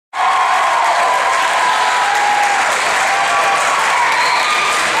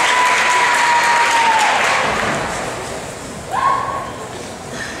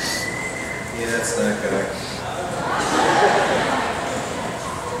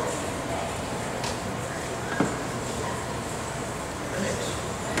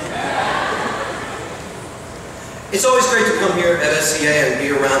It's always great to come here at SCA and be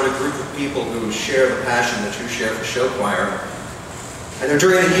around a group of people who share the passion that you share for Showchoir. And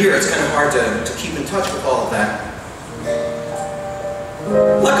during the year, it's kind of hard to keep in touch with all of that.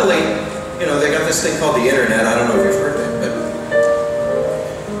 Luckily, you know, they got this thing called the internet. I don't know if you've heard of it, but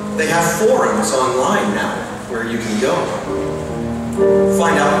they have forums online now where you can go.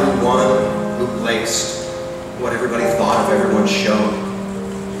 Find out who won, who placed, what everybody thought of everyone's show.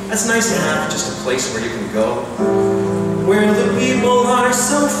 That's nice to have just a place where you can go, where the people are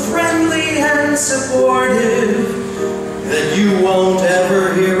so friendly and supportive that you won't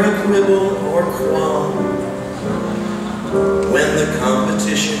ever hear a quibble or qualm. When the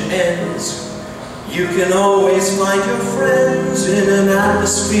competition ends, you can always find your friends in an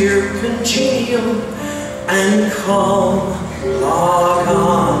atmosphere congenial and calm. Log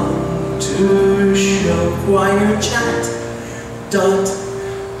on to showchoirchat.com.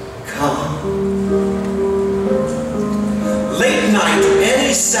 Late night,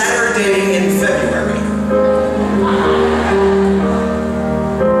 any Saturday in February.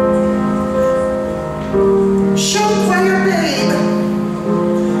 Showchoir babe.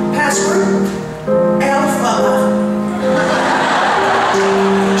 Password Alpha.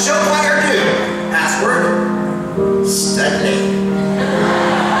 Showchoir dude. Password Studley.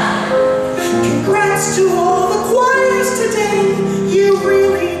 Congrats to all the choirs today. You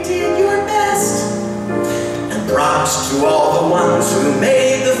really did your best. And props to all the ones who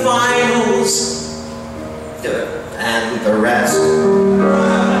made the finals. And the rest.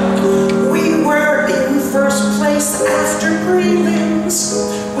 We were in first place after prelims.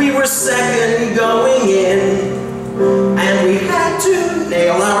 We were second going in. And we had to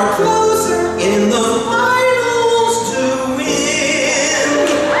nail our closer in the finals to win.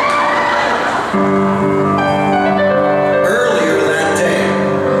 Earlier that day,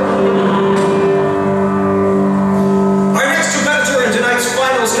 our next competitor in tonight's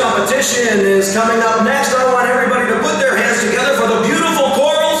finals competition is coming up next. I want everybody to put their hands together for the beautiful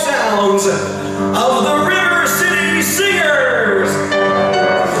choral sounds of the River City Singers.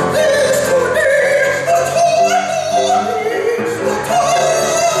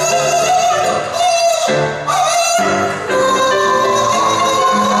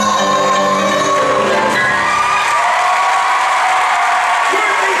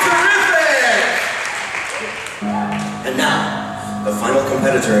 And now, the final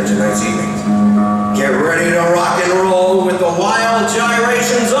competitor in tonight's evening. Get ready to rock and roll with the wild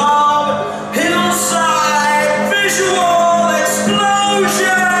gyrations of Hillside Visual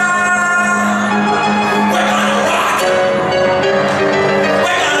Explosion! We're gonna rock!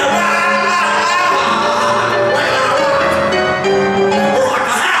 We're gonna rock! We're gonna rock! Rock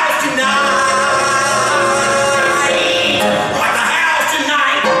the house tonight! Rock the house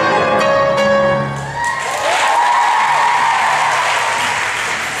tonight!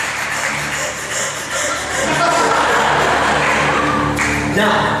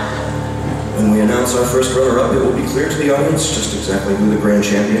 Now, when we announce our first runner-up, it will be clear to the audience just exactly who the grand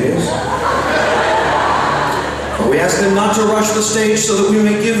champion is. But we ask them not to rush the stage so that we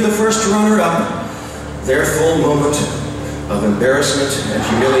may give the first runner-up their full moment of embarrassment and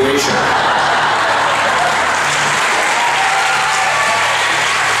humiliation.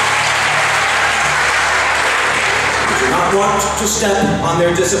 We do not want to step on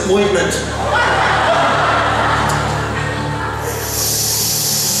their disappointment.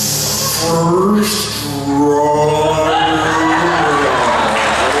 First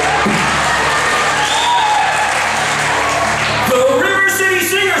the River City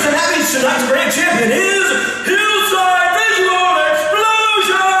Singers, and having tonight's grand champion is Hillside Visual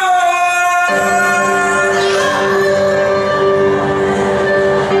Explosion!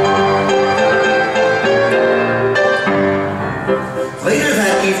 Later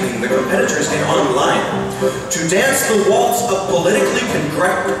that evening, the competitors get online to dance the waltz of politically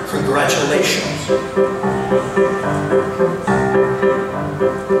congratulations.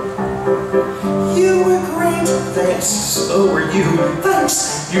 You were great, thanks, so were you,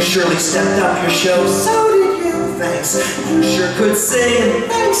 thanks. You surely stepped up your show, so did you, thanks. You sure could sing,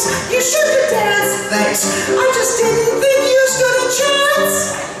 thanks. You sure could dance, thanks. I just didn't think you stood a chance.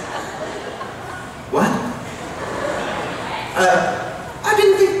 What? I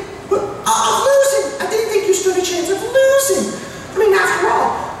didn't think, of losing. I didn't think you stood a chance of losing. I mean, after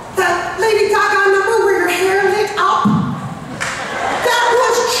all, that Lady Gaga number where your hair lit up, that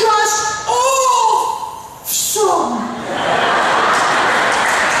was just awesome.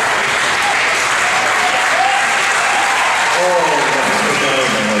 Oh,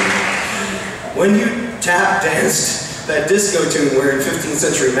 when you tap danced that disco tune wearing 15th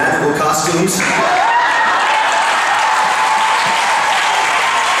century magical costumes,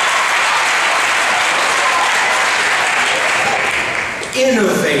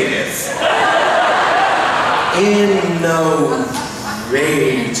 innovative. Innovative.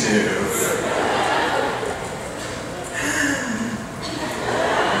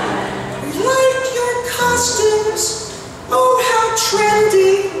 Like your costumes. Oh, how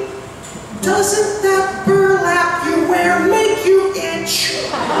trendy. Doesn't that burlap you wear make you itch?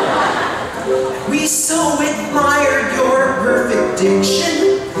 We so admired your perfect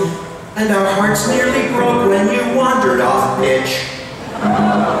diction, and our hearts nearly broke when you wandered off pitch.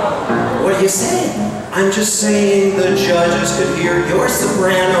 What do you say? I'm just saying the judges could hear your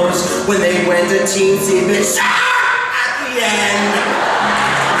sopranos when they went to teensy bitch at the end.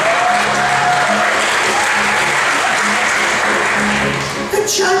 The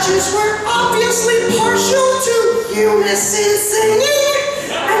judges were obviously partial to unison singing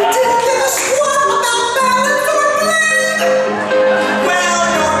and didn't give a squat about balance or blend. Well,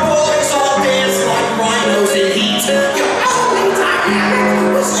 your boys all danced like rhinos in heat. Your only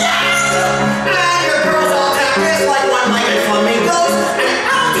dynamic was yeah! And your girls all tap danced like one-legged flamingos. And your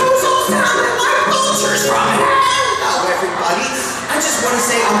altos all sounded like vultures from hell. Now, everybody, I just want to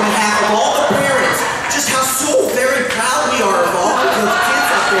say on behalf of all the parents just how so very proud we are of all of those kids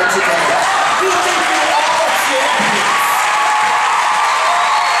out there today. We think we're all champions.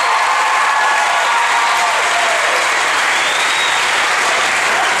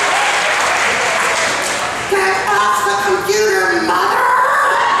 Get off the computer, mother!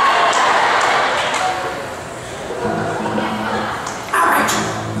 Alright,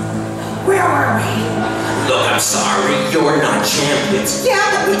 where were we? Look, I'm sorry, you're not champions. Yeah,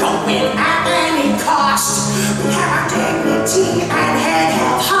 but we don't win at any cost. We have our dignity and head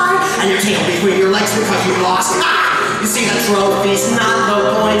held high, and your tail between your legs because you lost. Ah! You see, the trophy's not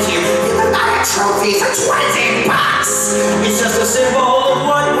the point here. You can buy a trophy for $20. It's just a symbol of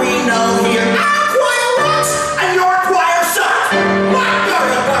what we know here. Our choir rocks, and your choir sucks. What? You're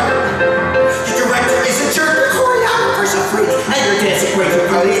a bugger. Your director is a jerk, your choreographer's a freak, and your dancing queen for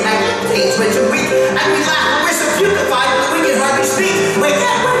early, and your teens way too weak. And we laugh when we're so beautified that we can hardly speak. We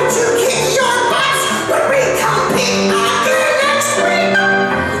get ready to kick your butts when we compete on the next week.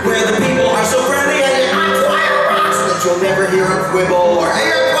 Where the people are so friendly and your choir rocks that you'll never hear a quibble or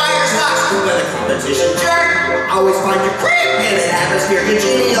hear a choir sucks. When the competition jerk, always find your creep in an atmosphere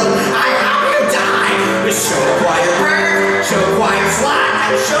congenial. I hope you die with Showchoir bird, Showchoir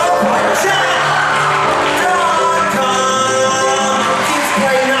slide, and Show